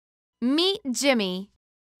Meet Jimmy.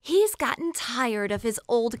 He's gotten tired of his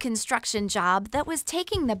old construction job that was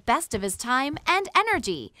taking the best of his time and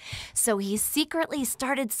energy. So he secretly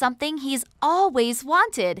started something he's always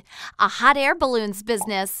wanted, a hot air balloons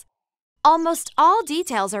business. Almost all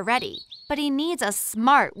details are ready, but he needs a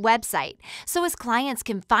smart website so his clients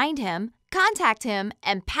can find him, contact him,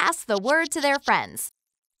 and pass the word to their friends.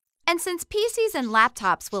 And since PCs and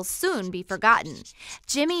laptops will soon be forgotten,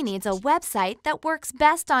 Jimmy needs a website that works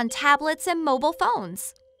best on tablets and mobile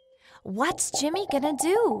phones. What's Jimmy gonna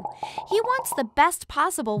do? He wants the best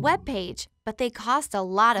possible web page, but they cost a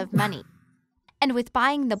lot of money. And with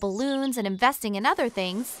buying the balloons and investing in other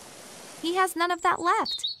things, he has none of that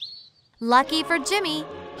left. Lucky for Jimmy,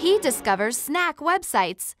 he discovers Snack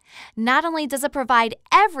websites. Not only does it provide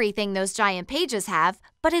everything those giant pages have,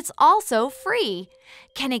 but it's also free.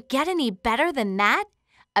 Can it get any better than that?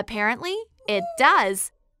 Apparently, it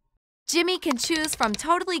does. Jimmy can choose from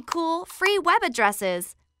totally cool free web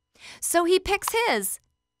addresses. So he picks his.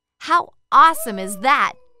 How awesome is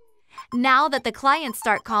that? Now that the clients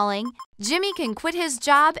start calling, Jimmy can quit his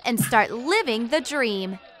job and start living the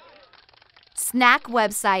dream. Snack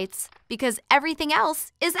websites, because everything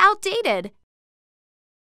else is outdated.